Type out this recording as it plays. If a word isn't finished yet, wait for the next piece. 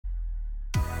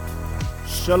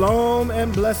Shalom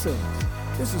and blessings.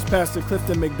 This is Pastor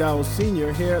Clifton McDowell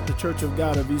Sr. here at the Church of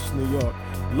God of East New York,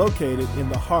 located in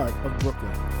the heart of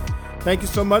Brooklyn. Thank you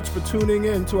so much for tuning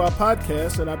in to our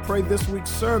podcast, and I pray this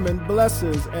week's sermon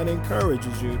blesses and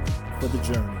encourages you for the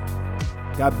journey.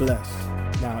 God bless.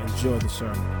 Now enjoy the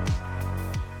sermon.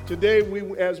 Today,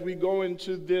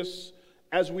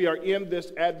 as we are in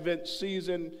this Advent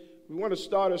season, we want to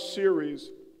start a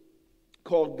series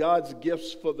called God's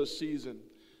Gifts for the Season.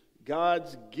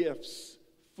 God's gifts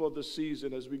for the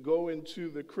season. As we go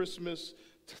into the Christmas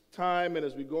time and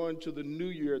as we go into the New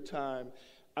Year time,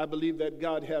 I believe that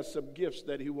God has some gifts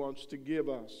that He wants to give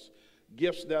us,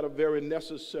 gifts that are very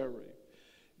necessary.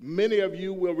 Many of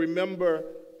you will remember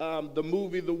the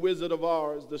movie The Wizard of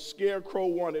Oz. The Scarecrow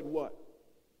wanted what?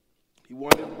 He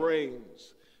wanted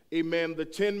brains. Amen. The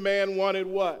Tin Man wanted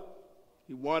what?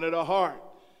 He wanted a heart.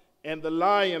 And the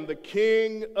lion, the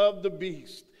king of the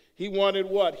beast, he wanted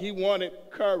what? He wanted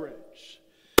courage.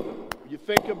 When you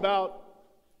think about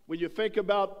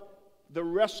the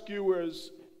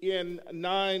rescuers in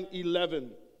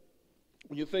 9/11,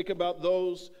 when you think about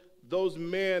those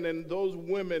men and those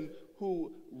women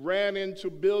who ran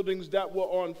into buildings that were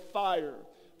on fire,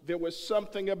 there was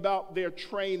something about their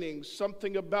training,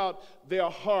 something about their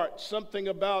heart, something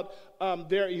about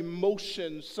their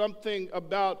emotions, something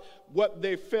about what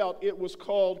they felt. It was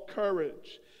called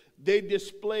courage. They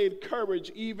displayed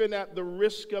courage even at the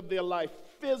risk of their life,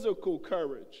 physical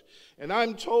courage. And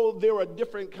I'm told there are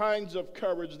different kinds of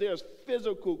courage. There's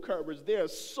physical courage,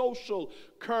 there's social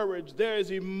courage,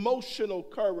 there's emotional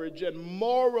courage and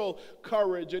moral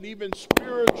courage and even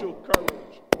spiritual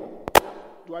courage.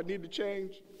 Do I need to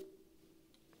change?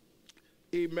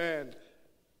 Amen.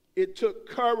 It took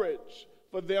courage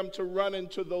for them to run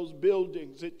into those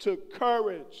buildings. It took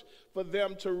courage for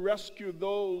them to rescue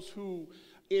those who,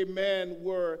 amen,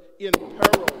 were in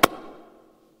peril.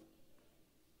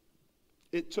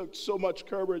 It took so much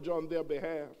courage on their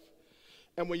behalf.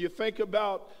 And when you think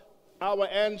about our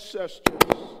ancestors,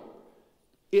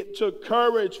 it took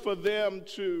courage for them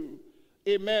to,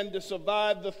 amen, to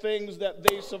survive the things that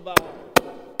they survived.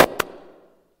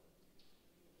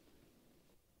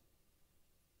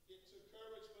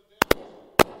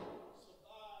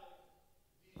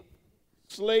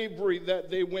 Slavery that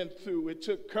they went through. It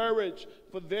took courage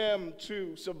for them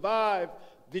to survive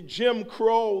the Jim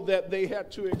Crow that they had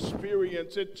to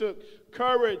experience. It took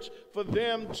courage for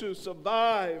them to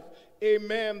survive,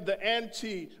 amen, the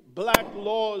anti-black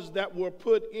laws that were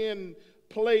put in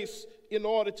place in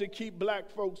order to keep black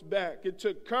folks back. It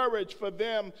took courage for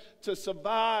them to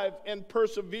survive and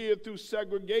persevere through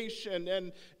segregation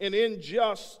and an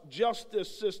unjust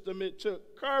justice system. It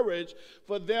took courage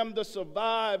for them to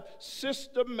survive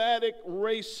systematic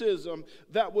racism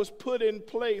that was put in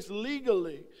place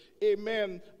legally,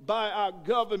 amen, by our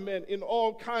government in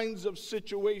all kinds of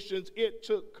situations. It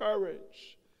took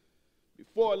courage.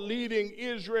 Before leading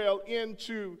Israel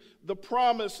into the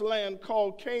promised land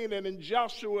called Canaan, in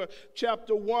Joshua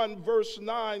chapter 1 verse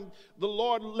 9, the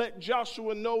Lord let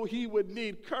Joshua know he would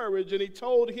need courage, and he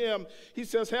told him, he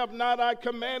says, "Have not I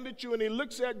commanded you?" And he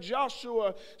looks at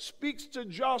Joshua, speaks to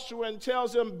Joshua and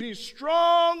tells him, "Be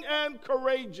strong and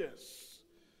courageous.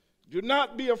 Do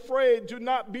not be afraid, do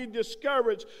not be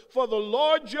discouraged, for the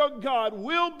Lord your God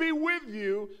will be with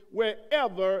you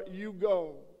wherever you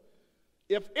go."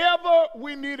 If ever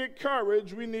we needed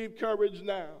courage, we need courage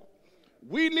now.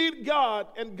 We need God,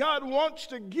 and God wants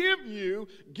to give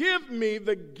me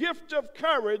the gift of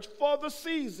courage for the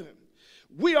season.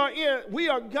 We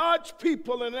are God's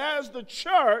people, and as the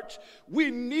church,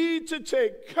 we need to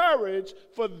take courage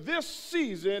for this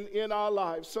season in our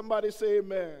lives. Somebody say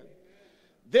amen.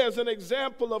 There's an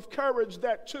example of courage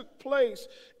that took place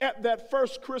at that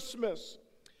first Christmas.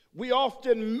 We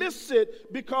often miss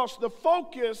it because the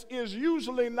focus is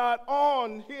usually not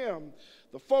on Him.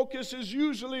 The focus is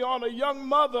usually on a young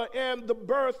mother and the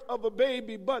birth of a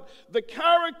baby. But the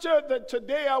character that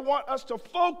today I want us to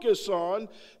focus on,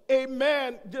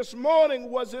 amen, this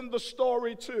morning was in the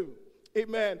story too.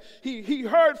 Amen. He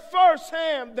heard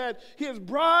firsthand that his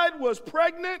bride was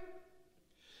pregnant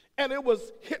and it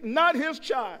was not his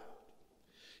child.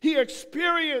 He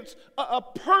experienced a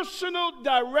personal,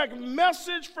 direct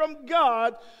message from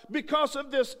God because of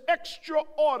this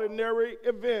extraordinary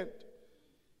event.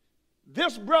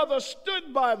 This brother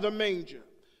stood by the manger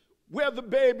where the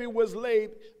baby was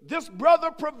laid. This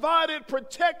brother provided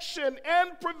protection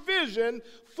and provision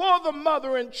for the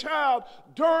mother and child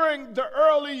during the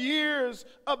early years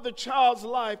of the child's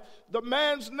life. The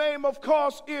man's name, of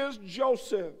course, is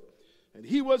Joseph, and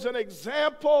he was an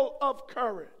example of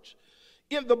courage.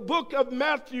 In the book of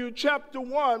Matthew, chapter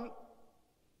 1,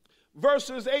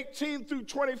 verses 18 through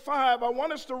 25. I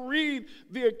want us to read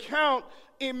the account,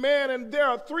 amen, and there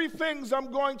are three things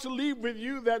I'm going to leave with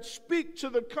you that speak to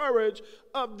the courage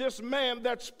of this man,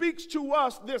 that speaks to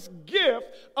us this gift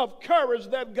of courage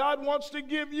that God wants to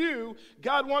give you,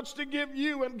 God wants to give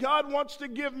you, and God wants to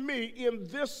give me in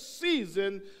this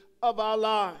season of our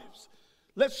lives.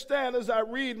 Let's stand as I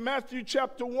read Matthew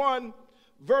chapter 1,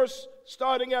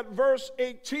 starting at verse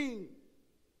 18.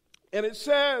 And it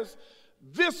says,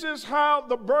 "This is how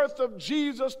the birth of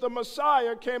Jesus the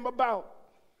Messiah came about.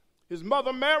 His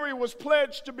mother Mary was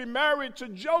pledged to be married to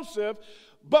Joseph,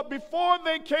 but before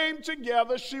they came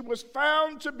together, she was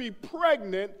found to be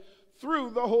pregnant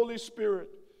through the Holy Spirit.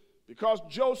 Because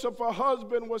Joseph, her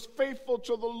husband, was faithful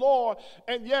to the law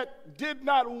and yet did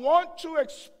not want to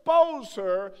expose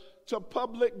her to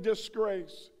public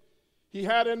disgrace. He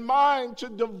had in mind to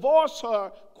divorce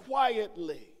her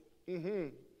quietly.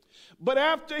 But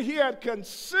after he had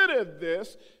considered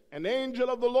this, an angel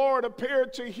of the Lord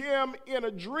appeared to him in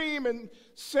a dream and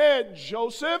said,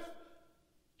 Joseph,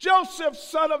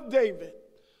 son of David,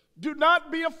 do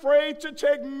not be afraid to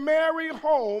take Mary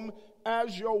home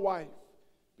as your wife,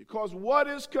 because what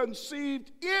is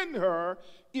conceived in her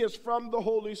is from the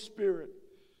Holy Spirit.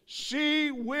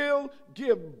 She will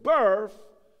give birth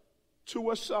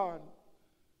to a son,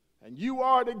 and you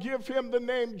are to give him the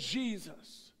name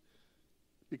Jesus,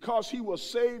 because he will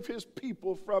save his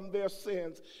people from their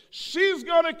sins. She's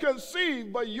going to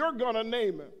conceive, but you're going to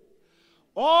name him.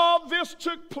 All this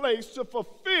took place to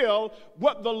fulfill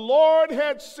what the Lord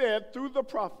had said through the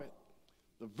prophet.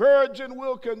 The virgin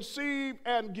will conceive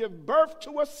and give birth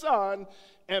to a son,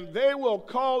 and they will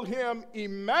call him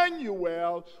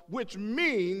Emmanuel, which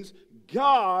means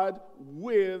God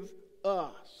with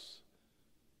us.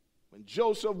 When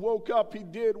Joseph woke up, he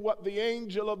did what the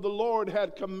angel of the Lord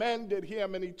had commanded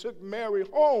him, and he took Mary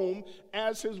home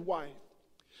as his wife.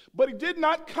 But he did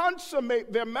not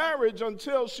consummate their marriage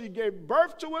until she gave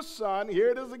birth to a son, here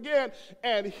it is again,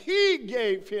 and he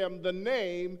gave him the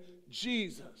name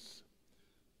Jesus.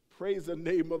 Praise the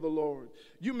name of the Lord.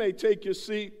 You may take your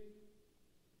seat.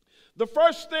 The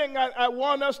first thing I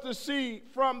want us to see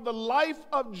from the life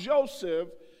of Joseph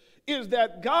is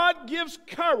that God gives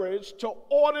courage to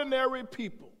ordinary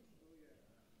people.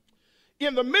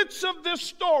 In the midst of this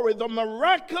story, the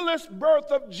miraculous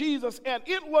birth of Jesus, and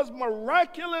it was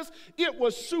miraculous, it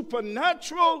was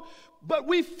supernatural, but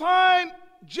we find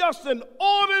just an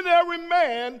ordinary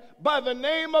man by the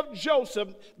name of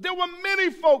Joseph. There were many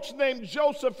folks named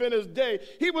Joseph in his day.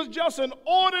 He was just an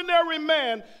ordinary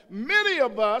man. Many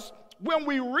of us, when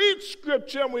we read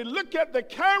Scripture and we look at the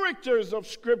characters of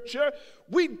Scripture,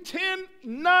 we tend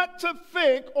not to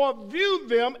think or view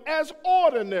them as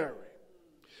ordinary.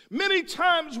 Many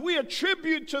times we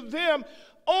attribute to them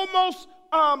almost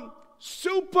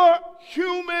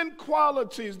superhuman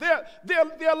qualities. They're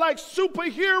like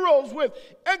superheroes with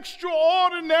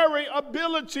extraordinary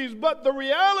abilities. But the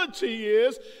reality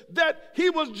is that he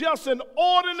was just an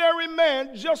ordinary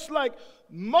man, just like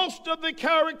most of the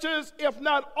characters, if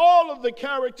not all of the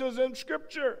characters in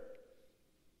Scripture.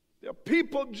 They're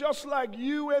people just like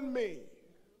you and me.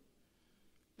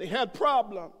 They had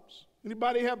problems.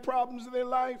 Anybody have problems in their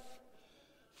life?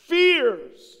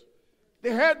 Fears.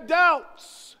 They had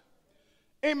doubts.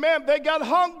 Amen. They got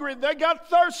hungry. They got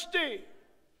thirsty.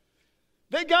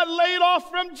 They got laid off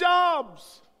from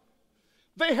jobs.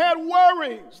 They had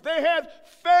worries. They had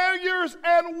failures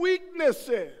and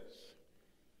weaknesses.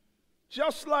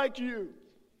 Just like you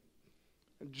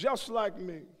and just like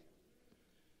me.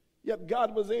 Yet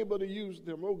God was able to use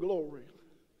them. Oh, glory.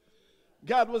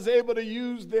 God was able to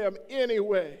use them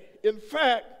anyway. In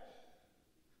fact,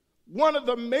 one of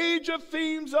the major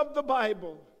themes of the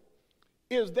Bible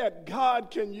is that God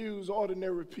can use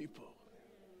ordinary people.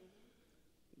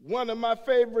 One of my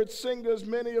favorite singers,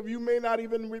 many of you may not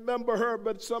even remember her,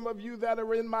 but some of you that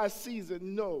are in my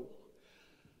season know.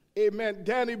 Amen.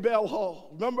 Danny Bell Hall.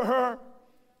 Remember her?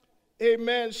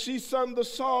 Amen. She sung the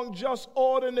song, Just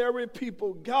Ordinary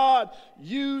People. God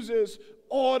uses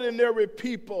ordinary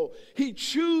people. He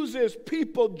chooses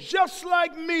people just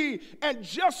like me and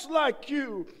just like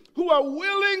you who are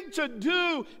willing to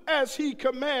do as he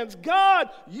commands. God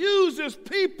uses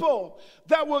people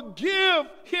that will give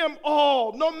him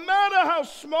all, no matter how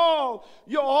small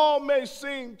your all may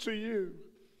seem to you,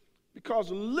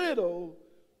 because little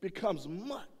becomes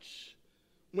much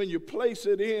when you place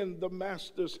it in the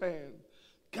master's hand.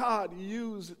 God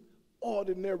uses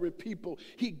ordinary people.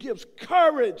 He gives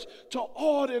courage to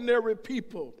ordinary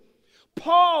people.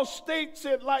 Paul states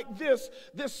it like this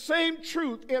same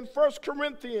truth in 1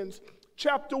 Corinthians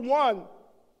chapter 1,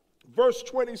 verse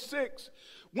 26,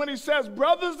 when he says,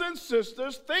 brothers and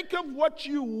sisters, think of what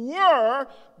you were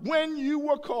when you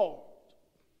were called.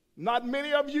 Not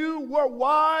many of you were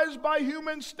wise by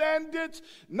human standards.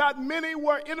 Not many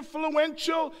were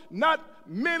influential. Not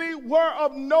many were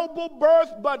of noble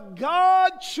birth. But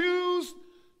God chose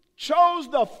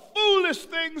the foolish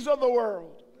things of the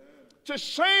world to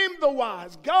shame the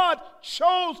wise. God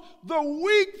chose the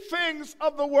weak things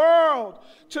of the world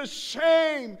to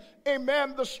shame,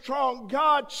 amen, the strong.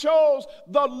 God chose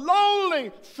the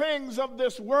lowly things of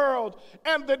this world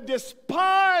and the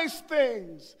despised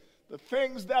things, the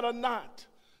things that are not,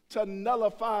 to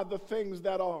nullify the things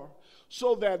that are,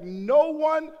 so that no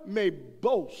one may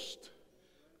boast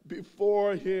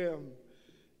before him.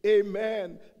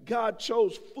 Amen. God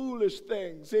chose foolish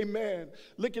things. Amen.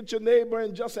 Look at your neighbor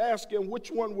and just ask him, which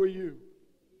one were you?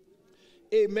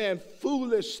 Amen.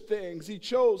 Foolish things. He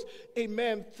chose,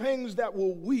 amen, things that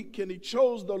were weak, and he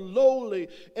chose the lowly,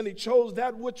 and he chose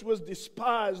that which was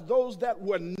despised, those that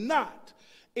were not.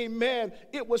 Amen.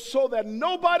 It was so that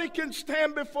nobody can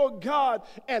stand before God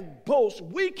and boast.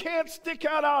 We can't stick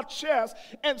out our chest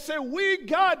and say,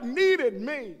 God needed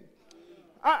me.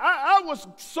 I was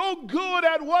so good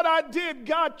at what I did,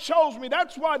 God chose me.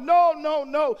 That's why,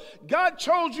 no. God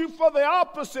chose you for the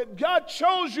opposite. God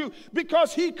chose you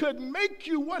because he could make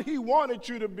you what he wanted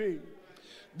you to be.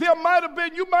 You might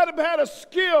have had a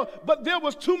skill, but there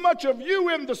was too much of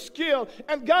you in the skill.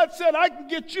 And God said, I can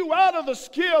get you out of the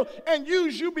skill and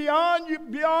use you beyond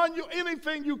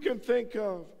anything you can think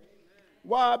of.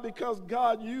 Why? Because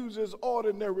God uses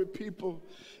ordinary people.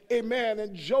 Amen.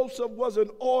 And Joseph was an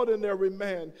ordinary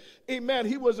man. Amen.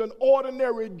 He was an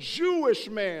ordinary Jewish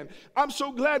man. I'm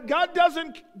so glad God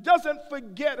doesn't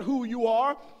forget who you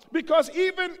are, because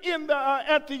even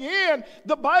at the end,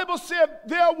 the Bible said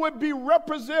there would be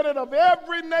representative of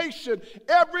every nation,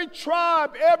 every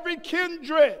tribe, every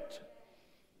kindred.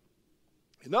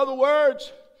 In other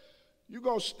words, you're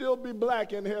going to still be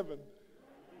black in heaven.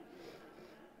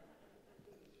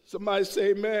 Somebody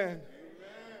say amen.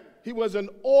 He was an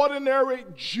ordinary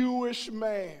Jewish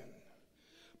man,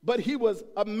 but he was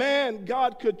a man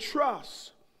God could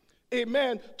trust,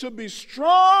 amen, to be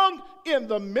strong in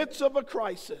the midst of a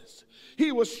crisis.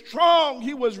 He was strong.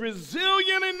 He was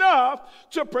resilient enough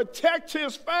to protect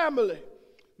his family.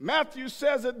 Matthew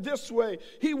says it this way: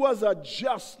 he was a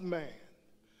just man.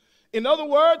 In other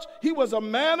words, he was a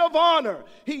man of honor.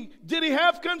 Did he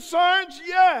have concerns?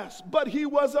 Yes, but he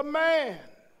was a man.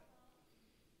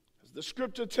 The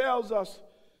scripture tells us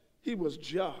he was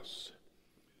just.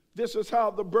 This is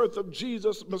how the birth of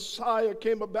Jesus, Messiah,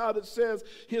 came about. It says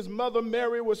his mother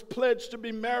Mary was pledged to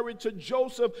be married to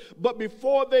Joseph, but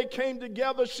before they came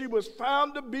together, she was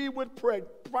found to be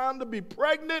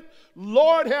pregnant.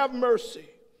 Lord have mercy.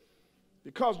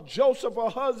 Because Joseph, her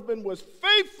husband, was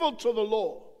faithful to the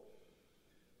Lord.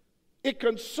 It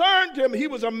concerned him. He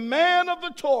was a man of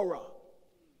the Torah.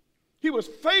 He was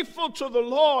faithful to the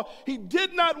law. He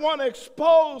did not want to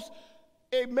expose,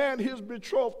 amen, his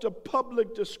betrothed to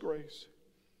public disgrace.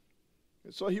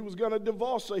 And so he was going to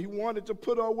divorce her. He wanted to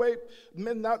put her away,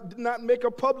 not make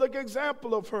a public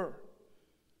example of her.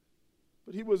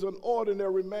 But he was an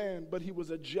ordinary man, but he was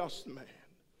a just man.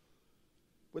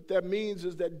 What that means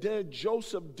is that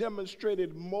Joseph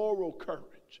demonstrated moral courage.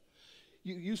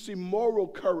 You see moral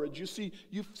courage. You see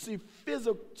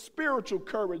physical, spiritual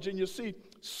courage, and you see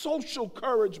social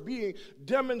courage being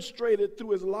demonstrated through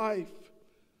his life.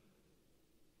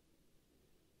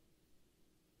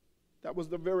 That was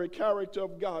the very character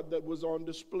of God that was on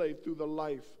display through the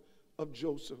life of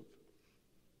Joseph.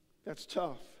 That's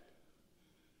tough.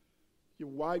 Your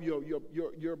wife,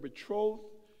 your betrothed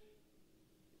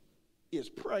is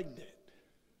pregnant.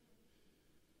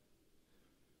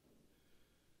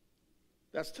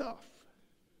 That's tough.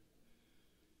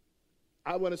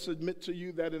 I want to submit to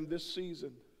you that in this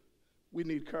season, we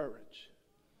need courage.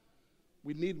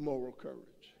 We need moral courage.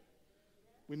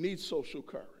 We need social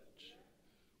courage.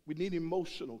 We need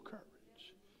emotional courage.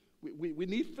 We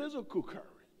need physical courage.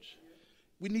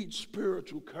 We need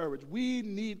spiritual courage. We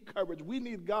need courage. We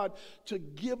need God to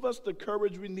give us the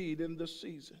courage we need in this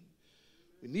season.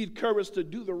 We need courage to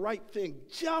do the right thing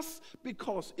just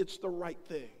because it's the right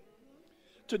thing.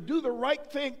 To do the right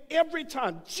thing every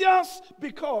time just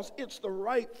because it's the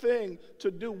right thing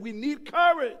to do. We need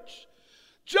courage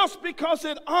just because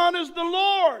it honors the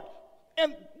Lord,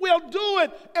 and we'll do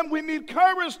it, and we need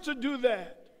courage to do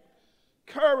that.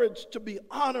 Courage to be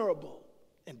honorable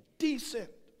and decent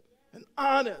and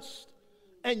honest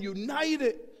and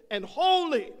united and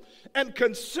holy and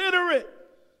considerate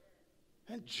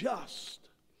and just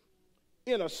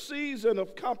in a season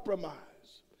of compromise,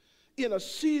 in a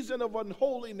season of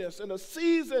unholiness, in a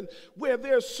season where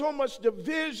there's so much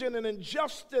division and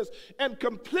injustice and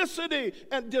complicity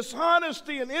and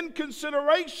dishonesty and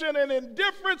inconsideration and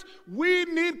indifference, we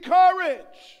need courage.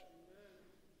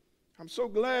 I'm so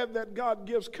glad that God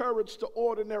gives courage to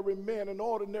ordinary men and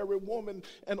ordinary women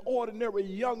and ordinary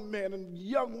young men and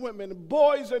young women,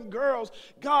 boys and girls.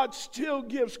 God still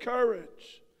gives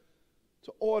courage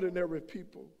to ordinary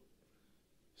people.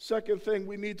 Second thing,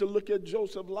 we need to look at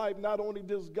Joseph's life. Not only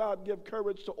does God give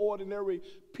courage to ordinary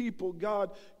people, God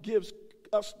gives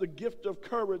us the gift of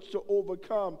courage to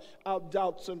overcome our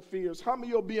doubts and fears. How many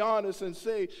of you will be honest and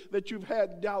say that you've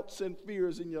had doubts and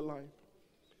fears in your life?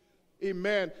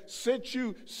 Amen. Since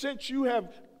you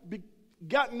have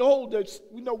gotten older,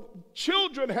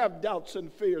 children have doubts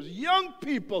and fears. Young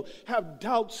people have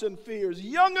doubts and fears.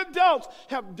 Young adults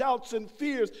have doubts and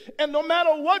fears. And no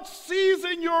matter what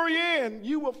season you're in,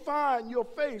 you will find you're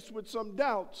faced with some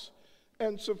doubts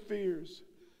and some fears.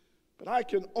 But I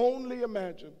can only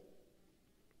imagine,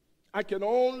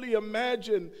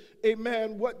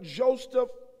 amen, what Joseph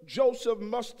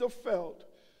must have felt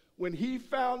when he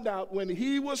found out, when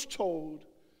he was told,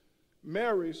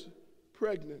 Mary's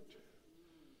pregnant.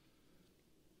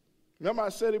 Remember I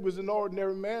said he was an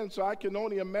ordinary man, so I can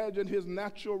only imagine his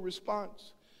natural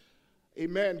response.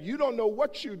 Amen. You don't know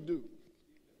what you do.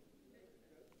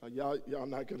 Y'all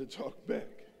not going to talk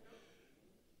back.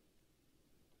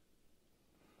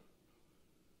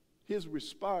 His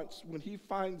response when he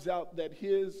finds out that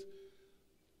his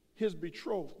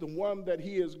betrothed, the one that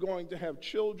he is going to have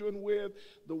children with,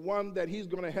 the one that he's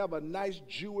going to have a nice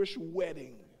Jewish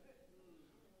wedding.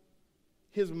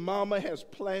 His mama has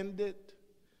planned it.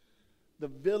 The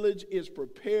village is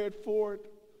prepared for it,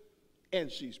 and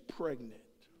she's pregnant.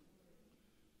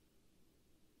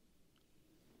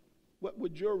 What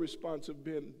would your response have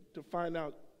been to find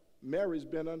out Mary's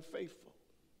been unfaithful?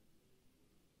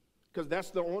 Because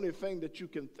that's the only thing that you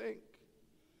can think.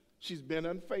 She's been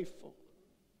unfaithful.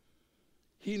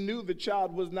 He knew the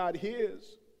child was not his.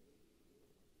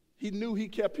 He knew he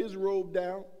kept his robe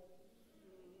down.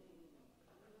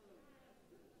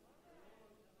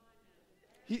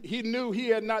 He knew he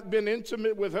had not been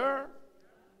intimate with her.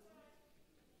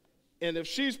 And if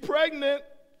she's pregnant,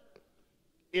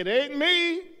 it ain't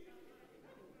me.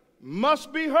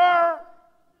 Must be her.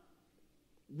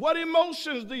 What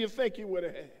emotions do you think he would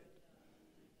have had?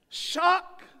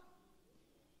 Shock?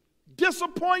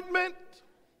 Disappointment?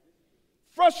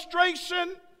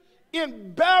 Frustration,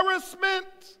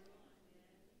 embarrassment,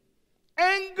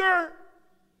 anger,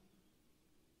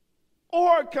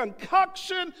 or a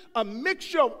concoction, a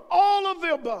mixture of all of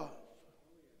the above.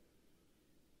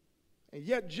 And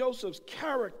yet Joseph's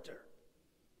character,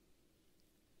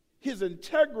 his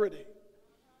integrity,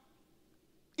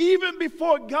 even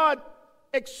before God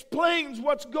explains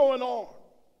what's going on,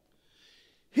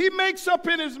 he makes up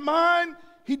in his mind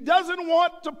he doesn't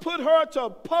want to put her to a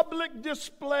public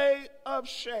display of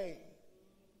shame.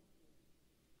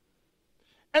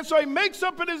 And so he makes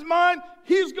up in his mind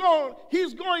he's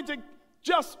going to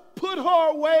just put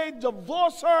her away,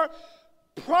 divorce her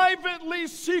privately,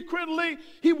 secretly.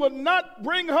 He will not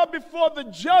bring her before the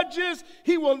judges.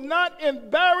 He will not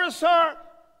embarrass her.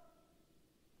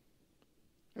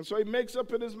 And so he makes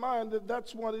up in his mind that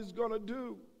that's what he's going to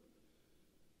do.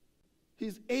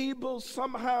 He's able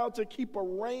somehow to keep a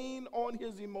rein on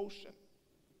his emotion.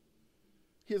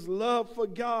 His love for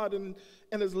God and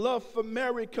his love for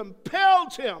Mary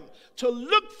compelled him to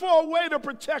look for a way to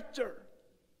protect her.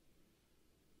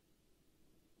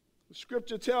 The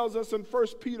scripture tells us in 1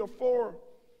 Peter 4,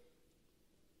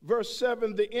 verse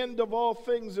 7, the end of all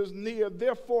things is near.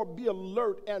 Therefore be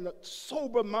alert and of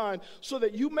sober mind so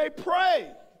that you may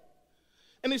pray.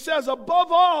 And he says, above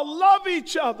all, love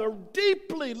each other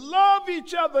deeply,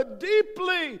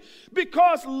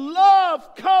 because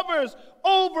love covers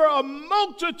over a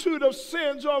multitude of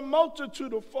sins or a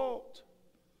multitude of faults.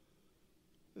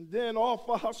 And then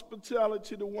offer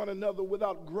hospitality to one another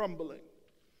without grumbling.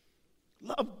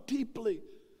 Love deeply.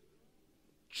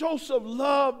 Joseph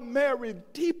loved Mary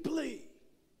deeply.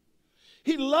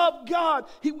 He loved God.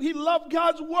 He loved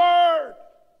God's word.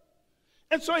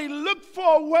 And so he looked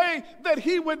for a way that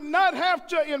he would not have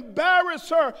to embarrass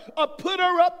her or put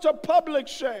her up to public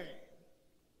shame.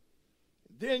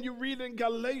 Then you read in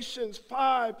Galatians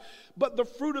 5, but the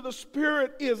fruit of the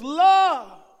Spirit is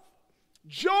love,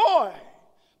 joy,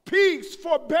 peace,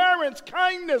 forbearance,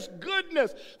 kindness,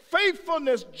 goodness,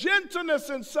 faithfulness, gentleness,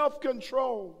 and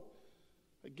self-control.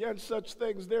 Against such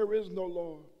things there is no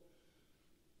law.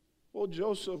 Well,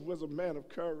 Joseph was a man of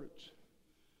courage.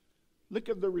 Look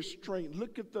at the restraint.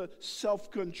 Look at the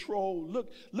self-control.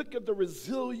 Look at the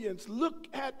resilience. Look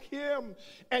at him,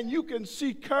 and you can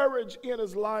see courage in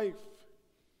his life.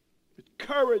 With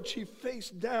courage, he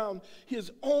faced down his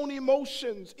own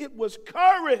emotions. It was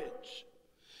courage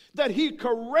that he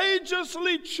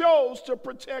courageously chose to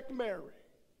protect Mary.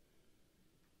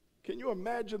 Can you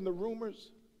imagine the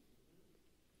rumors?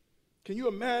 Can you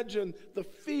imagine the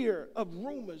fear of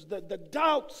rumors, the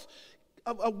doubts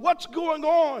of what's going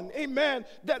on, amen,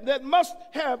 that must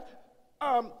have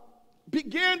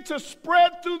began to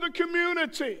spread through the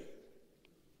community?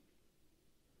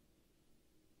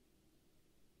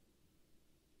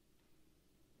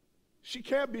 She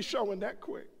can't be showing that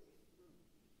quick.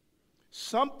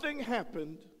 Something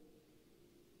happened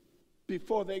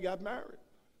before they got married.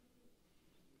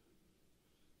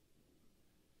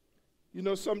 You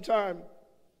know, sometimes,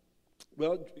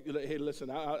 well, hey,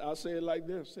 listen, I'll say it like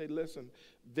this. Say, listen,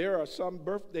 there are some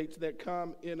birth dates that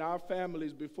come in our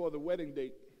families before the wedding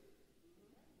date.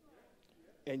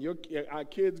 And our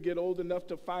kids get old enough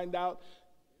to find out,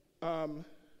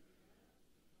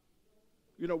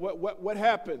 what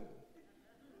happened.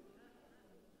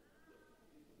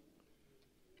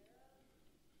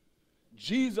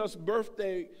 Jesus'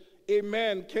 birthday,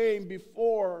 amen, came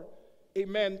before,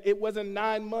 amen, it wasn't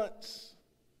 9 months.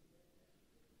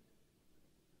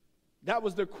 That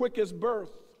was the quickest birth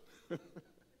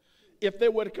if they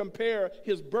were to compare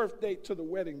his birth date to the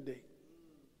wedding date.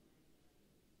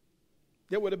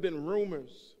 There would have been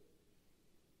rumors.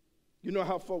 You know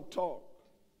how folk talk.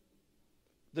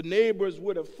 The neighbors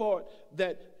would have thought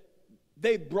that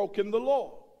they'd broken the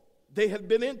law. They had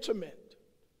been intimate.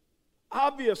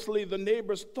 Obviously, the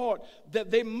neighbors thought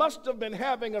that they must have been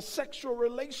having a sexual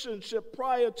relationship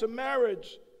prior to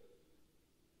marriage.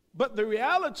 But the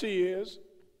reality is,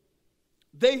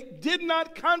 they did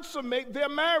not consummate their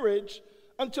marriage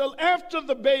until after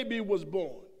the baby was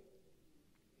born.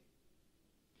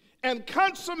 And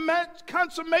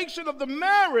consummation of the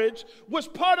marriage was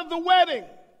part of the wedding.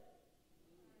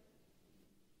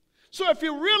 So if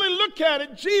you really look at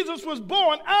it, Jesus was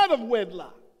born out of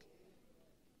wedlock.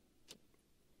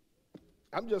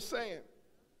 I'm just saying.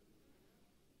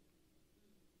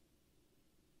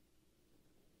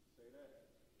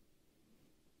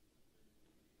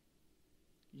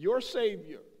 Your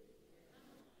Savior,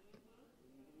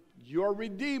 your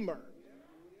Redeemer,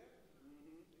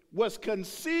 was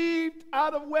conceived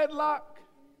out of wedlock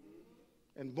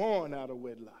and born out of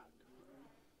wedlock.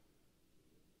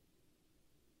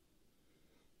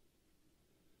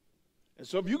 And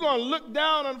so if you're going to look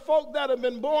down on folk that have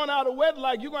been born out of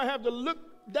wedlock, you're going to have to look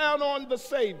down on the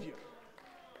Savior,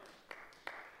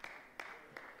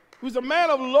 who's a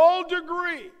man of low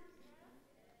degree,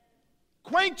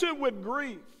 acquainted with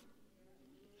grief.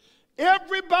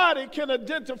 Everybody can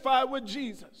identify with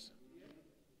Jesus.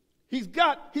 He's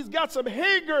got some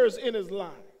Hagars in his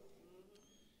line.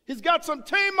 He's got some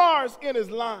Tamars in his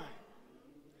line.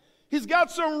 He's got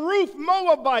some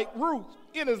Moabite Ruth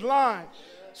in his line.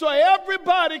 So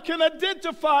everybody can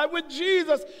identify with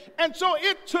Jesus. And so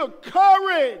it took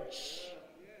courage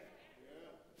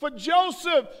for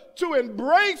Joseph to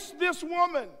embrace this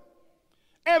woman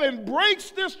and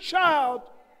embrace this child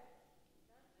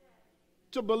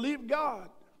to believe God.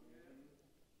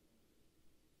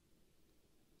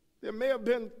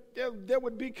 There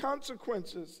would be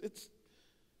consequences.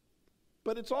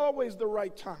 But it's always the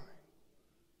right time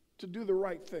to do the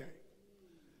right thing.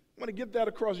 I want to get that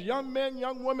across. Young men,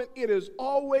 young women, it is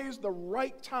always the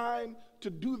right time to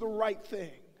do the right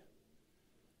thing.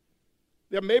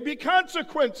 There may be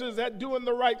consequences at doing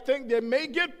the right thing. There may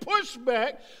get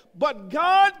pushback, but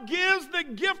God gives the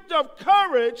gift of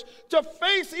courage to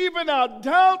face even our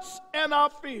doubts and our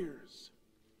fears.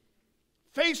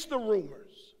 Face the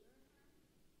rumors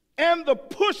and the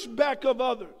pushback of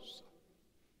others.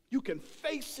 You can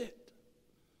face it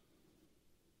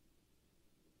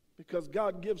because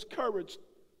God gives courage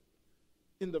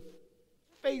in the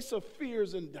face of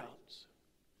fears and doubts.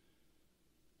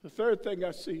 The third thing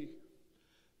I see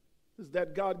is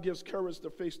that God gives courage to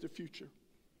face the future.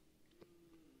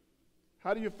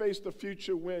 How do you face the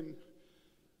future when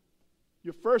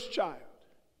your first child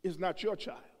is not your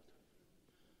child?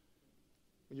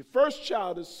 When your first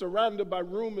child is surrounded by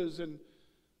rumors and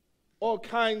all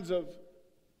kinds of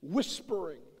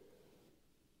whispering,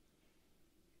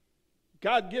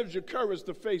 God gives you courage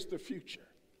to face the future.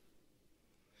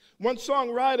 One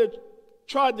songwriter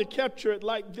tried to capture it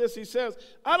like this. He says,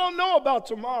 I don't know about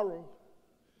tomorrow.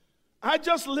 I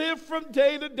just live from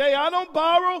day to day. I don't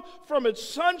borrow from its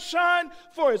sunshine,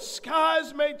 for its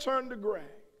skies may turn to gray.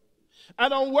 I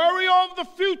don't worry over the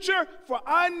future, for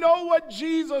I know what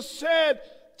Jesus said.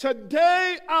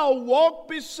 Today I'll walk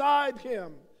beside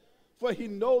him, for he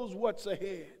knows what's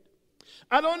ahead.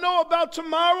 I don't know about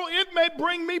tomorrow. It may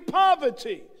bring me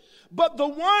poverty, but the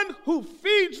one who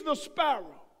feeds the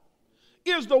sparrow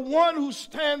is the one who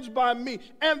stands by me.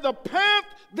 And the path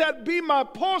that be my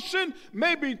portion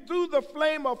may be through the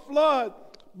flame of flood,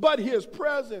 but his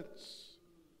presence.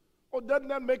 Oh, doesn't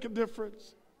that make a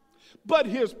difference? But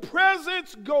his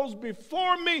presence goes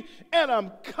before me, and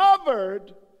I'm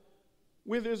covered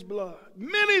with his blood.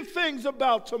 Many things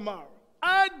about tomorrow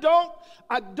I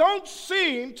don't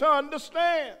seem to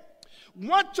understand.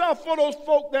 Watch out for those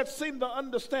folk that seem to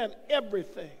understand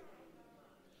everything.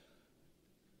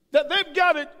 That they've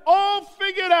got it all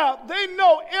figured out. They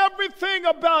know everything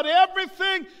about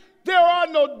everything. There are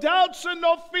no doubts and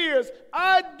no fears.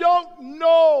 I don't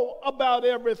know about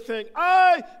everything.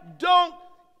 I don't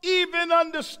even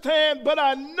understand, but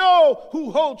I know who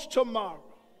holds tomorrow.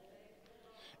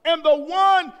 And the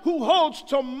one who holds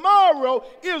tomorrow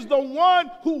is the one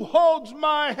who holds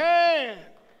my hand.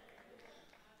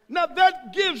 Now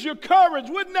that gives you courage.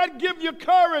 Wouldn't that give you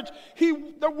courage?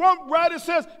 The one writer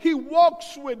says, he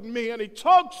walks with me and he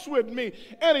talks with me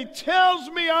and he tells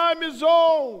me I'm his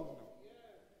own.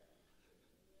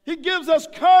 He gives us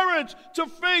courage to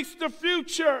face the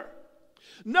future.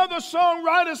 Another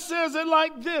songwriter says it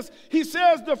like this. He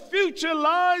says, the future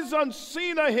lies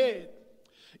unseen ahead.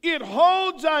 It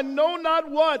holds I know not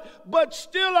what, but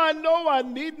still I know I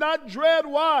need not dread.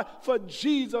 Why? For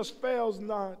Jesus fails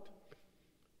not.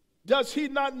 Does he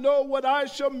not know what I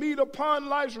shall meet upon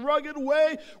life's rugged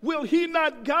way? Will he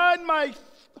not guide my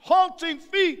halting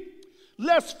feet,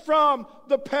 lest from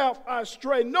the path I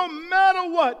stray? No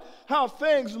matter what, how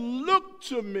things look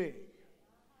to me,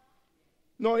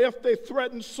 nor if they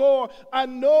threaten sore, I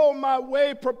know my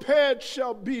way prepared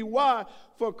shall be. Why?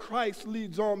 For Christ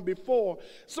leads on before.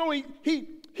 So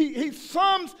he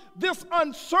sums this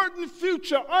uncertain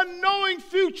future, unknowing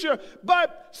future, by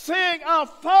saying, I'll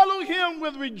follow him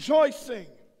with rejoicing.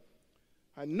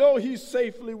 I know he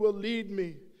safely will lead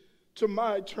me to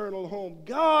my eternal home.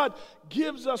 God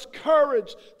gives us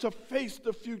courage to face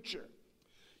the future.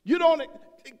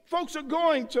 Folks are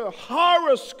going to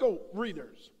horoscope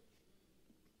readers,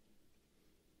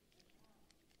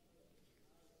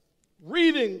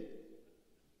 reading,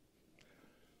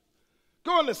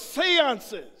 going to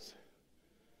seances,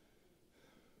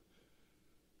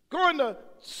 going to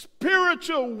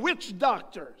spiritual witch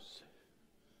doctors,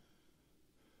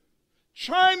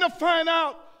 trying to find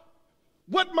out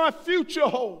what my future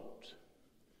holds.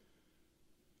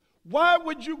 Why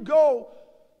would you go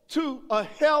to a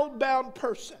hell-bound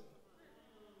person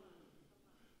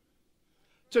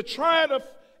to try to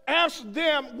ask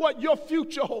them what your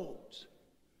future holds,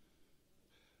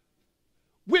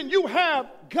 when you have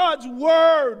God's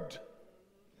word,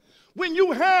 when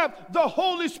you have the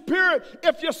Holy Spirit?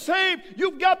 If you're saved,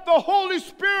 you've got the Holy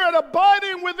Spirit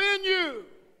abiding within you.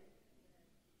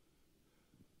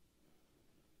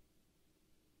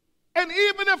 And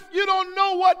even if you don't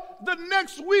know what the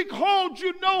next week holds,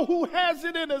 you know who has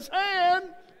it in his hand.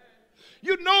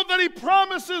 You know that he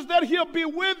promises that he'll be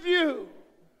with you.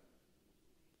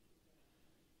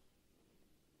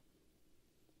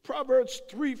 Proverbs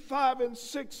 3, 5, and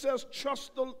 6 says,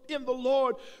 trust in the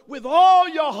Lord with all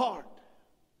your heart.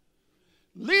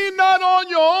 Lean not on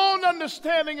your own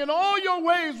understanding. In all your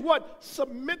ways, what?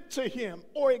 Submit to him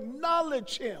or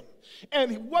acknowledge him.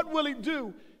 And what will he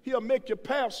do? He'll make your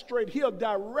path straight. He'll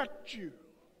direct you.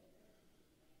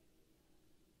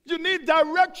 You need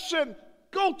direction,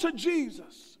 go to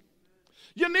Jesus.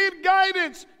 You need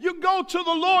guidance, you go to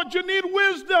the Lord. You need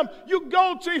wisdom, you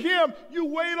go to him. You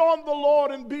wait on the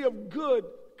Lord and be of good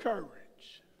courage.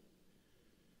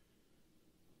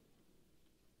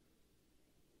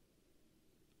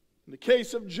 In the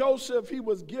case of Joseph, he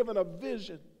was given a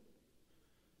vision,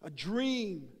 a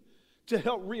dream to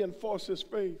help reinforce his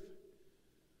faith.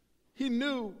 He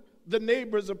knew the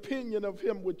neighbor's opinion of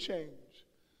him would change.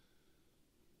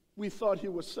 We thought he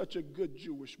was such a good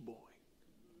Jewish boy.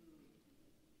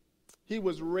 He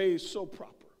was raised so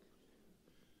proper.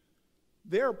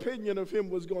 Their opinion of him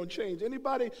was going to change.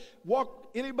 Anybody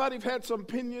have had some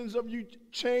opinions of you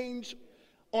change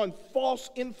on false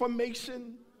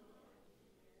information?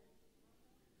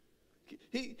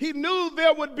 He knew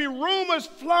there would be rumors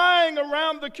flying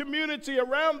around the community,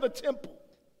 around the temple.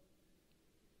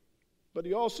 But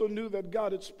he also knew that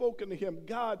God had spoken to him.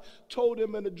 God told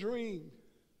him in a dream.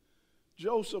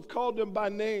 Joseph called him by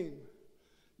name.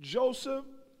 Joseph,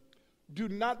 Do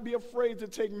not be afraid to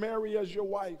take Mary as your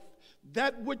wife.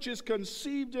 That which is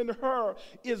conceived in her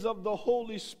is of the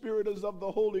Holy Spirit, is of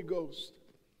the Holy Ghost.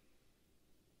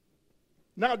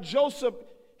 Now Joseph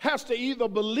has to either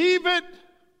believe it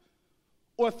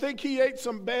or think he ate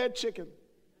some bad chicken.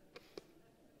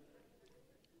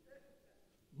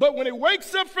 But when he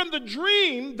wakes up from the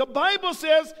dream, the Bible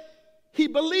says he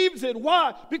believes it.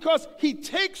 Why? Because he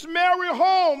takes Mary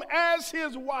home as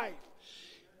his wife.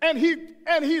 And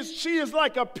she is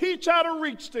like a peach out of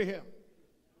reach to him.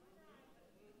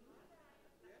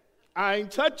 I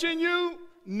ain't touching you.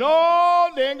 No,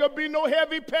 there ain't going to be no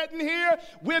heavy petting here.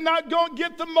 We're not going to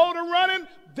get the motor running.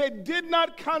 They did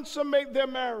not consummate their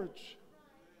marriage.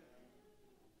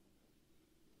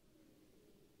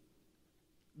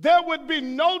 There would be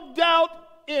no doubt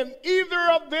in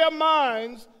either of their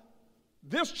minds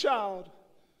this child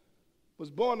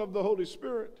was born of the Holy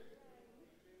Spirit.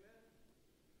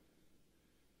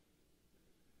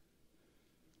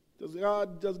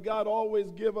 Does God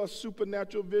always give us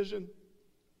supernatural vision?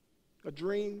 A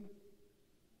dream?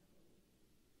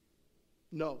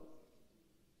 No.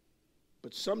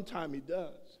 But sometimes he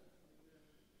does.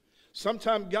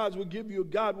 Sometimes God will give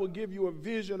you a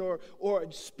vision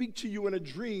or speak to you in a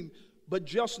dream, but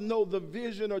just know the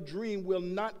vision or dream will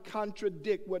not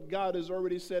contradict what God has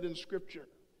already said in Scripture.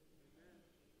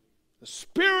 The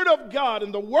Spirit of God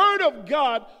and the Word of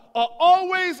God are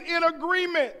always in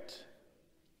agreement.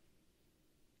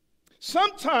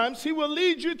 Sometimes he will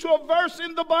lead you to a verse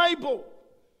in the Bible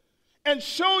and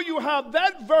show you how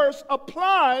that verse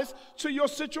applies to your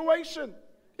situation.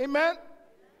 Amen?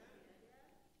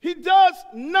 He does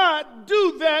not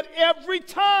do that every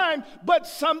time, but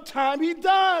sometimes he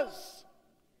does.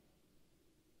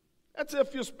 That's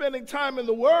if you're spending time in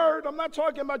the Word. I'm not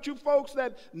talking about you folks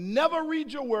that never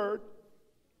read your Word.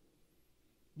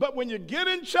 But when you get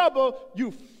in trouble,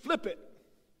 you flip it.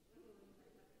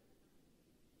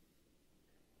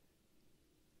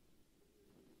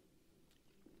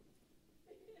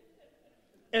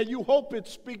 And you hope it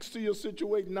speaks to your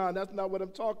situation. No, that's not what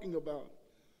I'm talking about.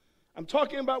 I'm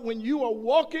talking about when you are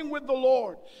walking with the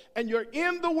Lord and you're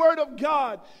in the Word of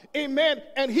God, amen,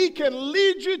 and he can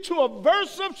lead you to a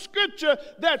verse of Scripture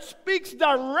that speaks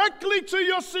directly to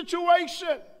your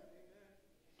situation.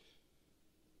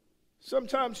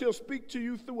 Sometimes he'll speak to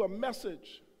you through a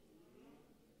message.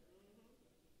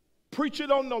 Preacher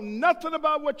don't know nothing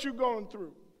about what you're going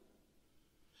through.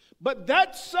 But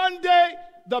that Sunday,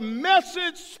 the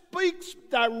message speaks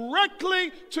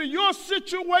directly to your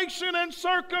situation and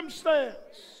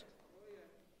circumstance.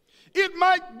 It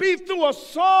might be through a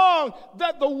song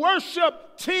that the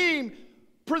worship team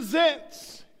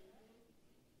presents,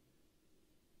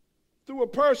 through a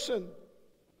person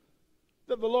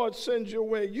that the Lord sends your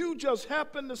way. You just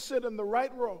happen to sit in the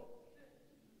right row,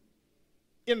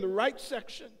 in the right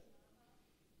section.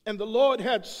 And the Lord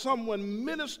had someone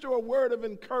minister a word of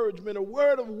encouragement, a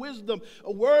word of wisdom,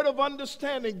 a word of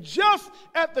understanding just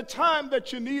at the time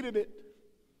that you needed it.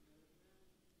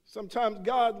 Sometimes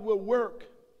God will work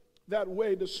that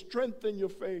way to strengthen your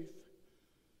faith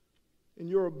and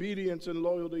your obedience and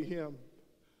loyalty to him.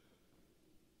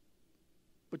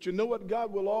 But you know what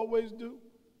God will always do?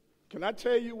 Can I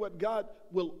tell you what God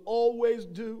will always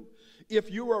do? If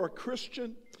you are a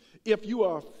Christian, if you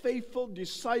are a faithful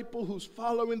disciple who's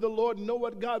following the Lord, know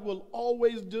what God will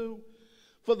always do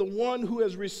for the one who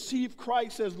has received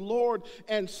Christ as Lord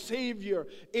and Savior.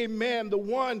 Amen. The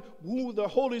one who the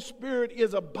Holy Spirit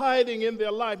is abiding in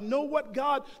their life. Know what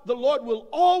God, the Lord, will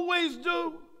always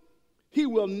do. He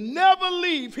will never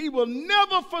leave. He will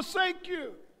never forsake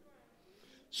you.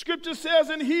 Scripture says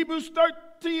in Hebrews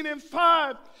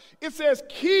 13:5, it says,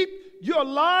 keep your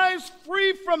lives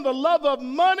free from the love of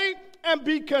money and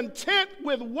be content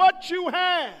with what you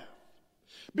have.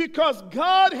 Because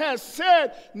God has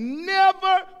said,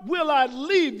 never will I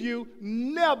leave you,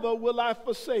 never will I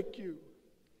forsake you.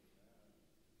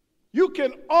 You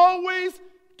can always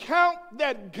count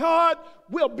that God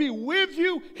will be with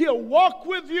you. He'll walk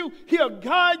with you. He'll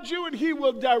guide you and he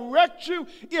will direct you.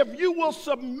 If you will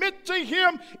submit to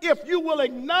him, if you will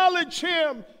acknowledge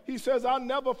him, he says, I'll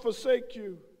never forsake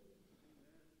you.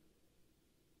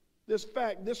 This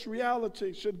fact, this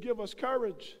reality should give us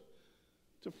courage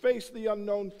to face the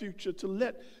unknown future,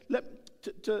 to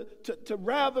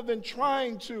rather than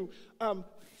trying to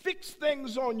fix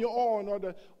things on your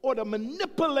own or to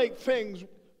manipulate things,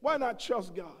 why not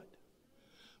trust God?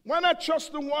 Why not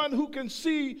trust the one who can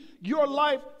see your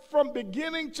life from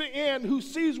beginning to end, who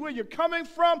sees where you're coming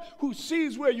from, who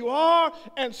sees where you are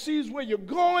and sees where you're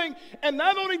going. And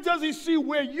not only does he see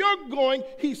where you're going,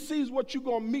 he sees what you're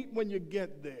going to meet when you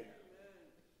get there.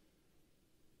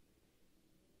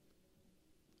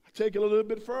 Take it a little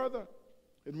bit further.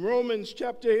 In Romans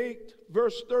chapter 8,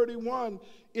 verse 31,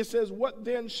 it says, what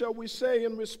then shall we say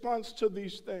in response to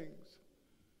these things?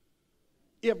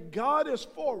 If God is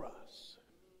for us,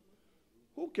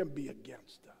 who can be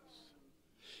against us?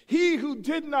 He who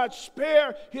did not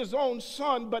spare his own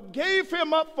son, but gave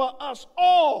him up for us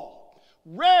all,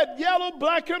 red, yellow,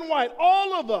 black, and white,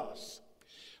 all of us,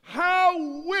 how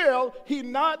will he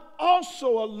not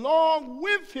also along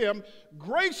with him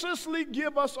graciously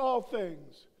give us all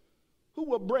things? Who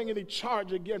will bring any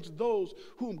charge against those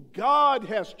whom God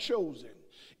has chosen?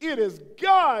 It is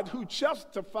God who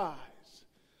justifies.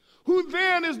 Who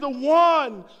then is the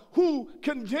one who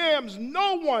condemns?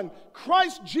 No one.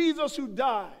 Christ Jesus, who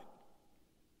died.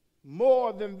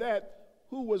 More than that,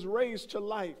 who was raised to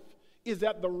life, is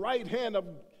at the right hand of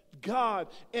God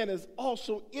and is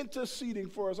also interceding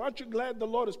for us. Aren't you glad the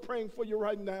Lord is praying for you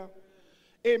right now?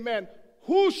 Amen.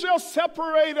 Who shall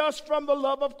separate us from the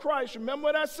love of Christ? Remember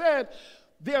what I said.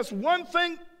 There's one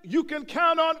thing you can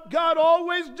count on God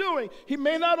always doing. He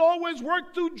may not always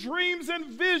work through dreams and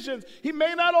visions. He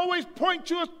may not always point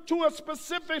you to a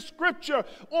specific scripture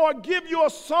or give you a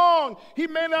song. He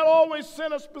may not always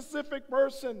send a specific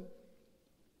person.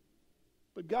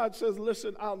 But God says,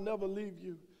 listen, I'll never leave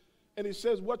you. And he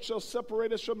says, what shall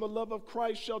separate us from the love of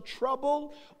Christ? Shall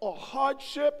trouble or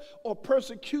hardship or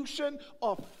persecution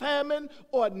or famine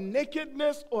or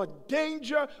nakedness or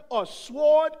danger or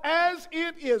sword? As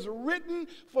it is written,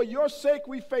 for your sake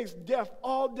we face death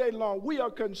all day long. We are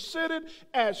considered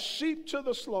as sheep to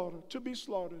the slaughter, to be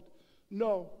slaughtered.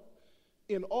 No,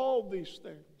 in all these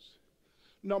things,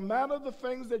 no matter the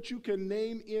things that you can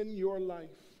name in your life,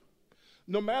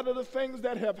 no matter the things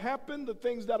that have happened, the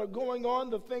things that are going on,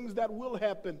 the things that will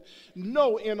happen.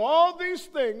 No, in all these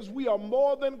things, we are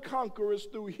more than conquerors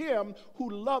through him who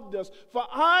loved us. For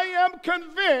I am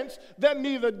convinced that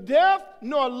neither death,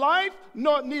 nor life,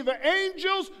 nor neither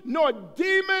angels, nor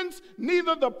demons,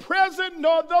 neither the present,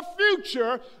 nor the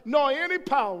future, nor any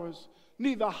powers,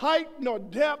 neither height, nor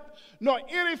depth, nor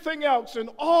anything else in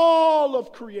all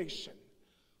of creation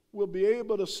will be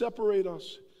able to separate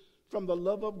us from the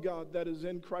love of God that is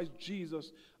in Christ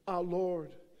Jesus our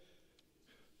Lord.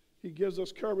 He gives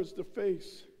us courage to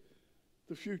face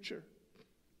the future.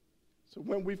 So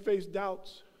when we face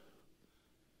doubts,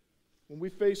 when we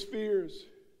face fears,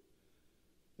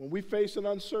 when we face an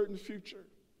uncertain future,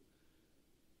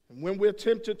 and when we're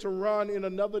tempted to run in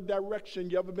another direction,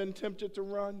 you ever been tempted to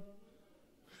run?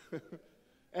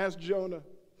 Ask Jonah.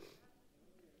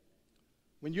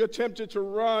 When you're tempted to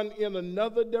run in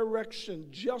another direction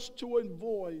just to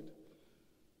avoid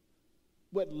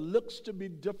what looks to be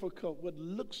difficult, what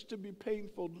looks to be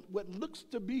painful, what looks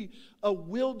to be a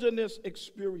wilderness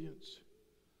experience.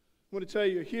 I want to tell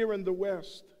you, here in the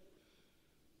West,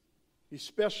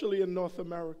 especially in North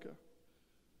America,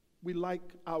 we like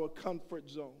our comfort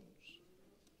zones.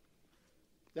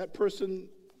 That person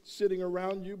sitting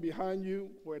around you, behind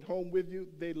you, or at home with you,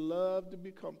 they love to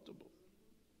be comfortable.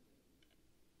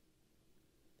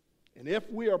 And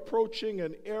if we are approaching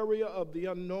an area of the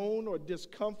unknown or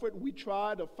discomfort, we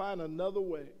try to find another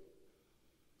way.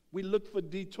 We look for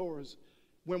detours.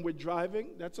 When we're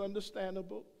driving, that's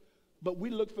understandable, but we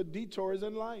look for detours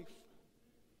in life.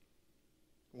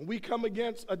 When we come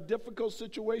against a difficult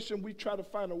situation, we try to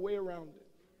find a way around it.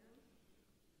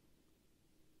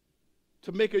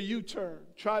 To make a U-turn,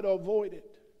 try to avoid it.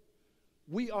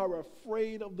 We are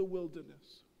afraid of the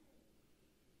wilderness.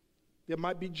 There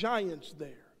might be giants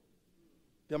there.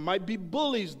 There might be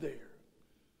bullies there.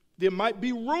 There might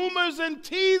be rumors and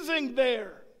teasing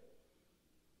there.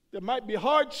 There might be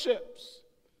hardships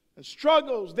and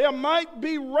struggles. There might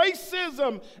be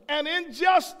racism and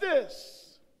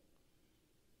injustice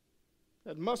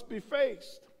that must be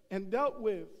faced and dealt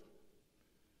with.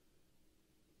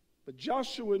 But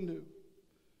Joshua knew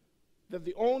that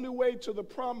the only way to the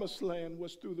promised land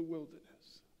was through the wilderness.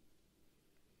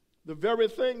 The very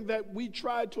thing that we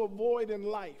try to avoid in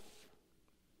life,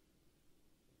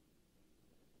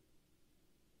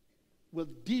 will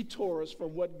detour us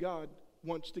from what God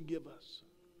wants to give us.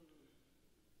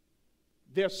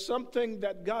 There's something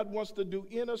that God wants to do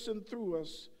in us and through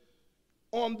us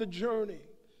on the journey.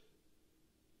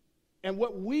 And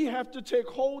what we have to take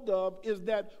hold of is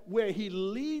that where he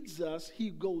leads us, he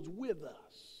goes with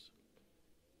us.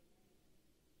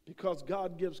 Because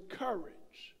God gives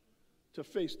courage to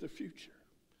face the future.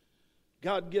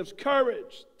 God gives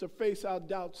courage to face our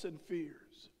doubts and fears.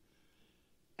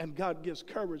 And God gives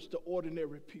courage to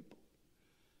ordinary people.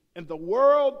 And the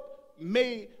world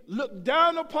may look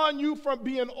down upon you from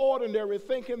being ordinary,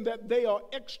 thinking that they are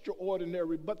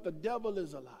extraordinary, but the devil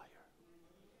is a liar.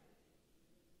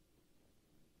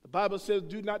 The Bible says,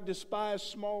 do not despise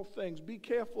small things. Be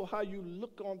careful how you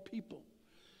look on people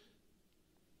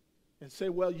and say,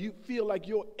 well, you feel like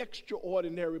you're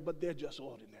extraordinary, but they're just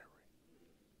ordinary.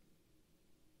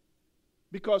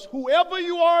 Because whoever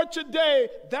you are today,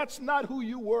 that's not who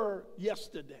you were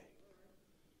yesterday.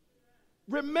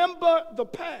 Remember the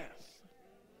path.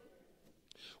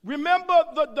 Remember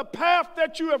the path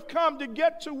that you have come to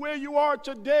get to where you are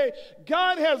today.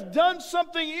 God has done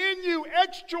something in you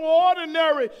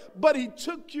extraordinary, but he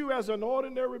took you as an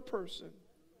ordinary person.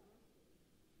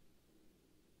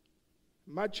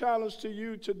 My challenge to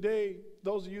you today,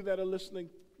 those of you that are listening,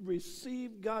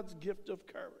 receive God's gift of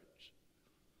courage.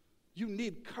 You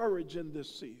need courage in this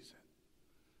season.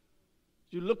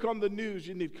 You look on the news,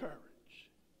 you need courage.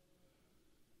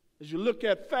 As you look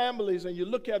at families and you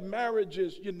look at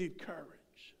marriages, you need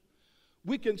courage.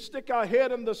 We can stick our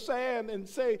head in the sand and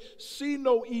say, see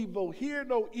no evil, hear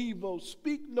no evil,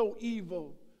 speak no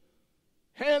evil,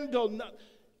 handle not.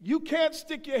 You can't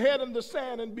stick your head in the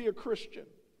sand and be a Christian.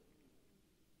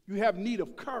 You have need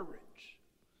of courage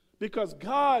because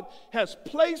God has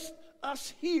placed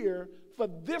us here for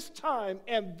this time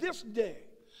and this day.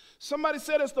 Somebody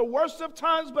said it's the worst of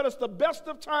times, but it's the best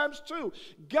of times too.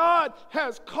 God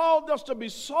has called us to be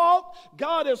salt.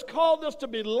 God has called us to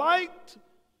be light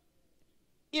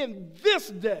in this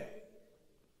day.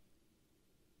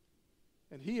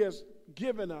 And he has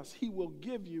given us, he will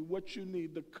give you what you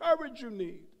need, the courage you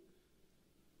need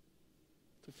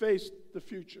to face the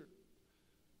future.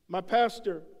 My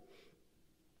pastor,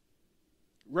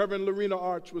 Reverend Lorena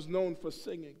Arch, was known for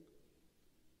singing.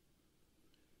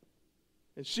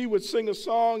 And she would sing a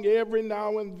song every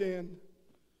now and then.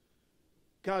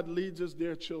 God leads his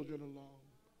dear children along.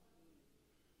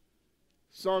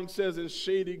 Song says, in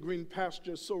shady green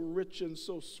pastures, so rich and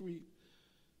so sweet,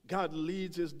 God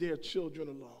leads his dear children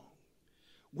along.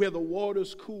 Where the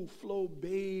waters cool flow,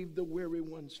 bathe the weary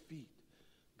one's feet.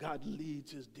 God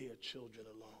leads his dear children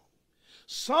along.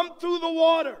 Some through the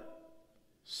water,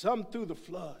 some through the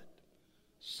flood,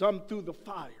 some through the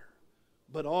fire,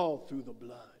 but all through the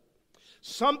blood.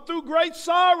 Some through great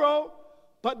sorrow,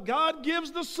 but God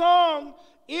gives the song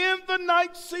in the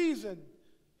night season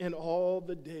and all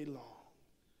the day long.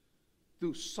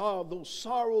 Through sorrow, those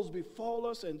sorrows befall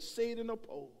us and Satan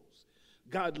oppose,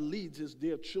 God leads his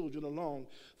dear children along.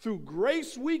 Through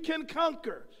grace we can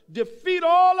conquer, defeat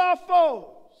all our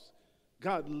foes.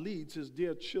 God leads his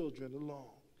dear children along.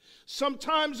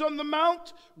 Sometimes on the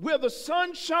mount where the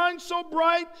sun shines so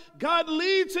bright, God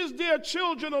leads his dear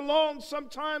children along.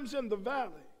 Sometimes in the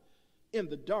valley, in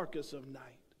the darkest of night,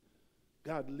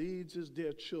 God leads his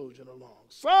dear children along.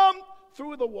 Some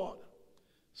through the water,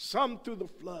 some through the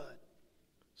flood,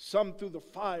 some through the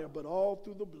fire, but all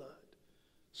through the blood.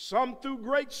 Some through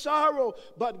great sorrow,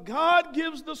 but God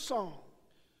gives the song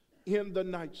in the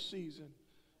night season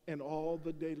and all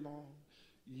the day long.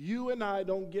 You and I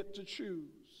don't get to choose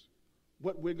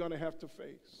what we're going to have to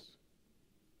face.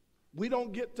 We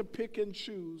don't get to pick and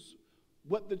choose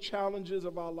what the challenges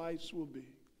of our lives will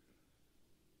be.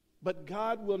 But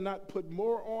God will not put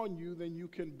more on you than you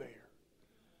can bear.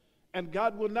 And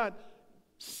God will not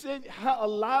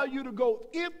allow you to go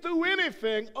through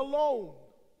anything alone.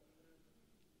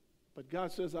 But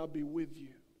God says, I'll be with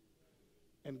you.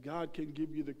 And God can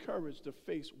give you the courage to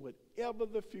face whatever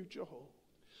the future holds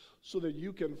so that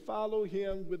you can follow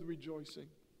him with rejoicing.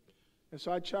 And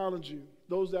so I challenge you,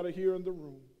 those that are here in the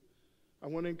room, I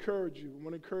want to encourage you. I want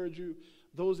to encourage you,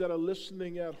 those that are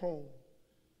listening at home.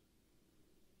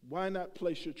 Why not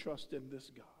place your trust in this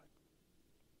God?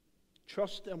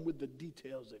 Trust him with the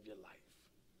details of your life.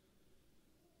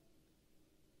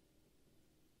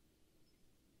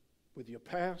 With your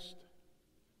past,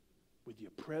 with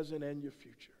your present, and your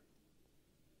future.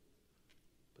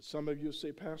 But some of you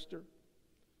say, Pastor,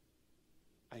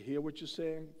 I hear what you're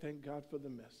saying. Thank God for the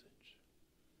message.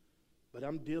 But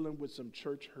I'm dealing with some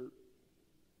church hurt.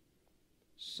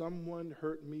 Someone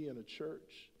hurt me in a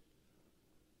church.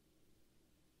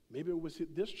 Maybe it was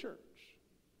this church,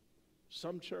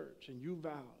 some church, and you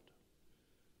vowed,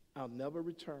 I'll never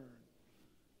return.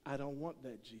 I don't want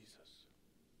that, Jesus.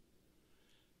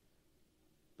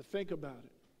 But think about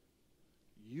it.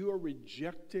 You are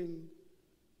rejecting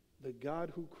the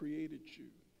God who created you.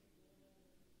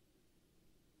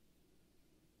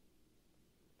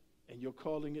 And you're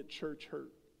calling it church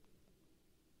hurt.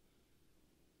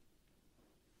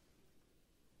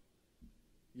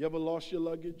 You ever lost your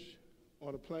luggage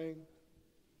on a plane?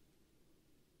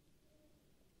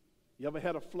 You ever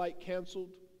had a flight canceled?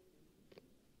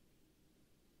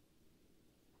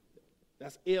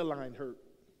 That's airline hurt.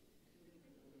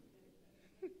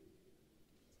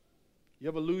 You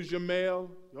ever lose your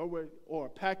mail or a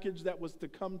package that was to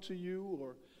come to you?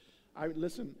 Or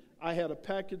I had a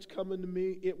package coming to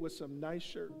me. It was some nice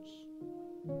shirts.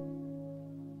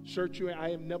 Shirts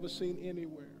I have never seen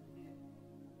anywhere.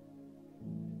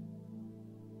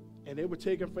 And they were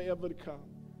taking forever to come.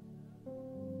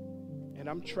 And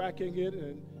I'm tracking it,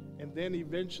 and then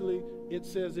eventually it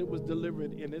says it was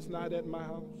delivered, and it's not at my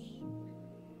house.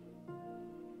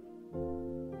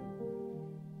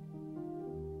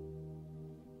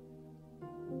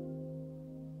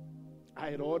 I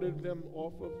had ordered them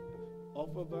off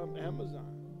of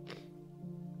Amazon,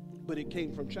 but it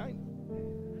came from China.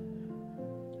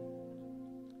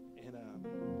 And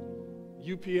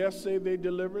UPS say they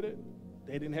delivered it.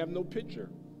 They didn't have no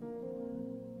picture.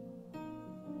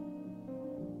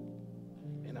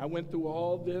 And I went through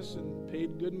all this and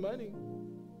paid good money.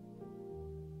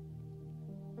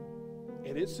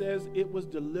 And it says it was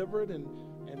delivered, and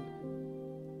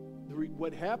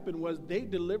what happened was they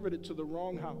delivered it to the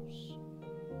wrong house.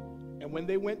 And when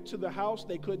they went to the house,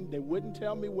 they wouldn't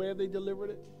tell me where they delivered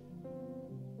it.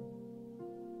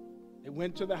 They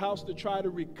went to the house to try to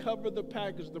recover the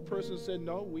package. The person said,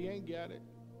 no, we ain't got it.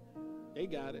 They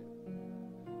got it.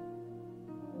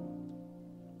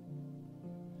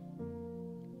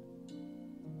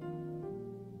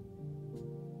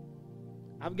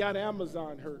 I've got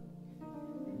Amazon hurt.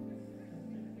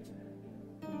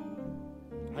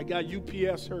 I got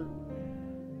UPS hurt.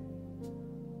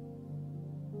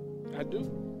 I do.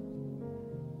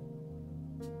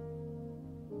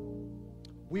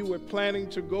 We were planning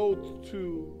to go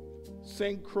to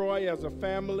St. Croix as a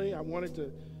family. I wanted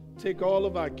to take all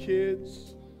of our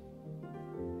kids.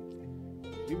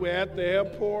 We were at the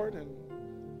airport, and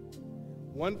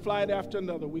one flight after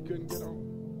another, we couldn't get on.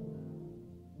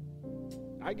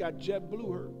 I got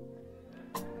JetBlue hurt.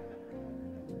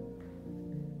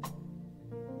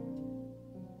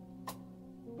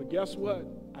 But guess what?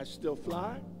 I still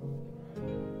fly.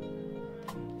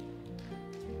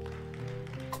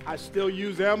 I still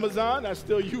use Amazon. I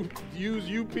still use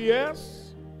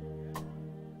UPS.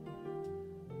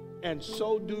 And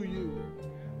so do you.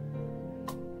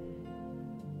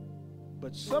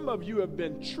 But some of you have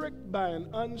been tricked by an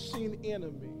unseen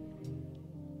enemy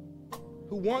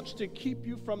who wants to keep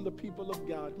you from the people of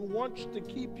God, who wants to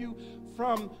keep you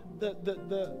from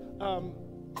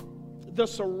the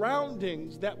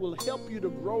surroundings that will help you to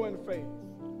grow in faith.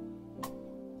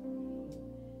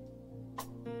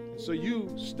 So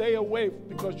you stay away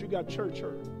because you got church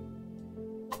hurt.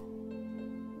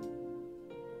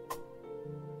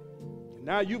 And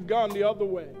now you've gone the other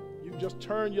way. You've just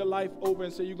turned your life over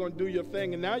and say you're going to do your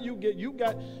thing. And now you'll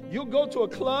go to a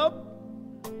club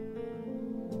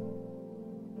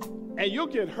and you'll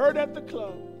get hurt at the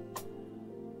club.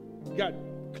 You got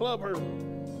club hurt.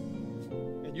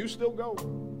 And you still go.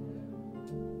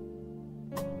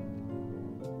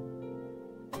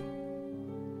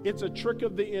 It's a trick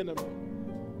of the enemy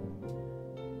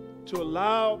to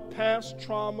allow past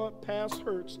trauma, past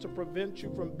hurts to prevent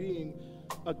you from being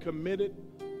a committed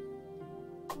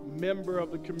member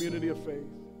of the community of faith.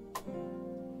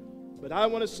 But I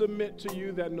want to submit to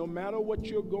you that no matter what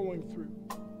you're going through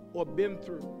or been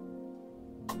through,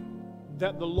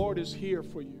 that the Lord is here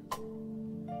for you.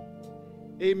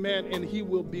 Amen. And He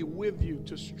will be with you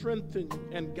to strengthen you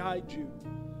and guide you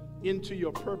into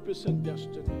your purpose and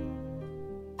destiny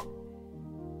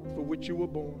for which you were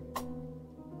born.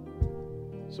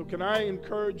 So can I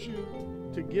encourage you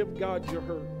to give God your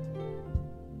hurt?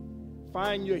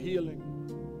 Find your healing.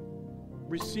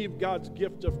 Receive God's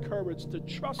gift of courage to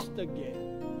trust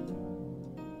again.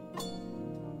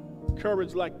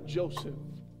 Courage like Joseph.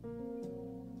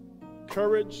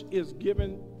 Courage is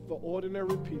given for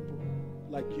ordinary people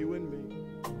like you and me.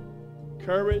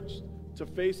 Courage to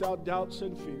face our doubts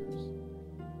and fears.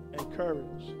 And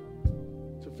courage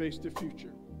to face the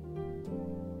future.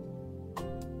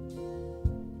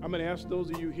 I'm going to ask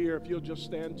those of you here if you'll just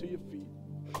stand to your feet.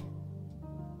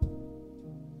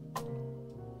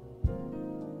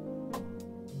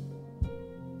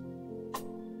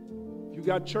 If you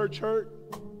got church hurt,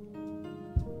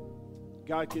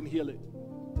 God can heal it.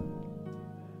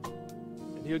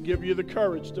 And He'll give you the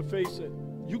courage to face it.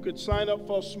 You could sign up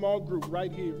for a small group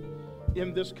right here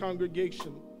in this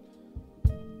congregation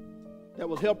that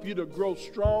will help you to grow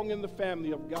strong in the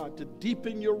family of God, to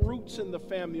deepen your roots in the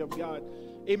family of God.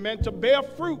 Amen. To bear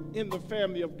fruit in the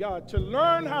family of God, to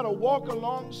learn how to walk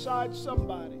alongside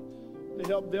somebody to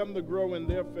help them to grow in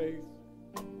their faith.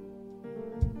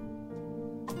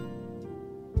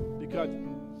 Because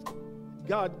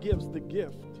God gives the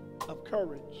gift of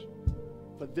courage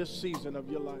for this season of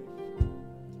your life.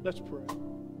 Let's pray.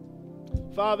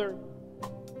 Father,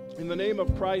 In the name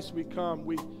of Christ we come.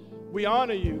 We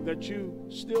honor you that you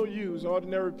still use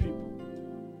ordinary people.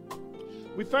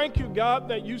 We thank you, God,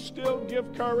 that you still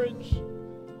give courage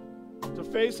to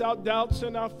face our doubts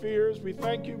and our fears. We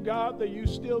thank you, God, that you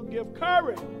still give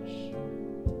courage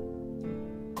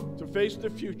to face the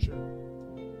future.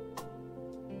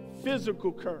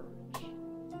 Physical courage,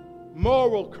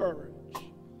 moral courage,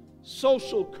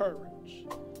 social courage,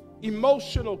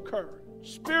 emotional courage,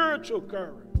 spiritual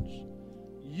courage.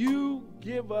 You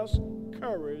give us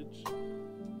courage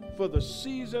for the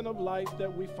season of life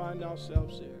that we find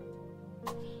ourselves in.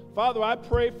 Father, I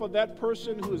pray for that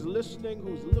person who is listening,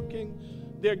 who's looking,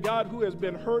 dear God, who has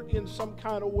been hurt in some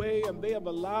kind of way, and they have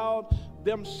allowed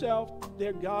themselves,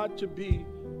 dear God, to be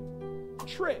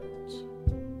tricked,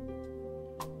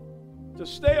 to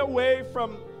stay away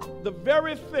from the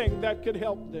very thing that could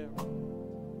help them.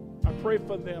 I pray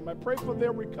for them. I pray for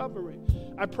their recovery.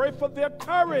 I pray for their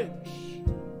courage.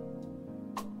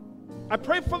 I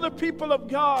pray for the people of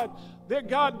God, dear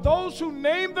God, those who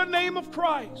name the name of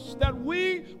Christ, that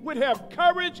we would have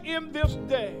courage in this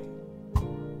day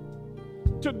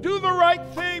to do the right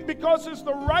thing because it's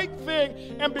the right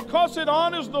thing and because it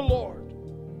honors the Lord.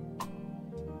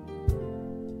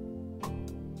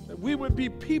 That we would be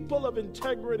people of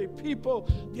integrity, people,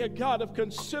 dear God, of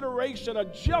consideration, a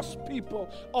just people,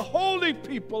 a holy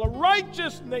people, a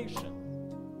righteous nation.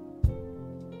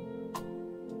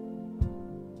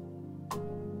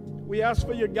 We ask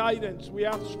for your guidance. We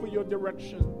ask for your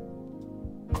direction.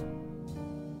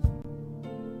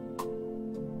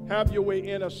 Have your way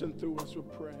in us and through us, we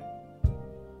pray.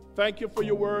 Thank you for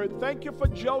your word. Thank you for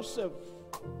Joseph.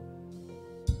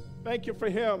 Thank you for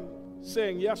him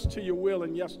saying yes to your will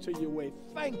and yes to your way.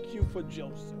 Thank you for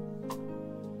Joseph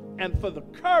and for the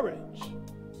courage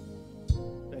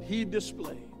that he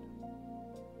displayed.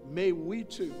 May we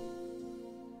too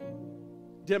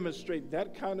demonstrate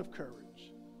that kind of courage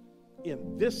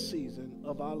in this season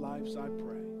of our lives, I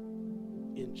pray.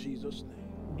 In Jesus' name,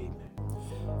 amen.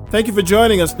 Thank you for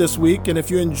joining us this week, and if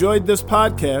you enjoyed this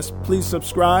podcast, please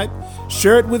subscribe,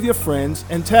 share it with your friends,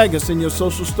 and tag us in your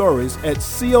social stories at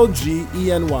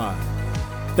COGENY.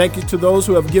 Thank you to those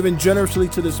who have given generously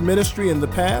to this ministry in the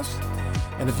past,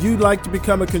 and if you'd like to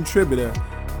become a contributor,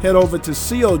 head over to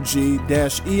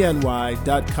cog-eny.com.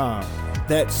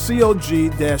 That's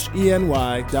cog-eny.com.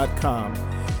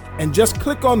 And just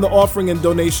click on the offering and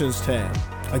donations tab.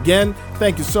 Again,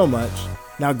 thank you so much.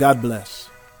 Now God bless.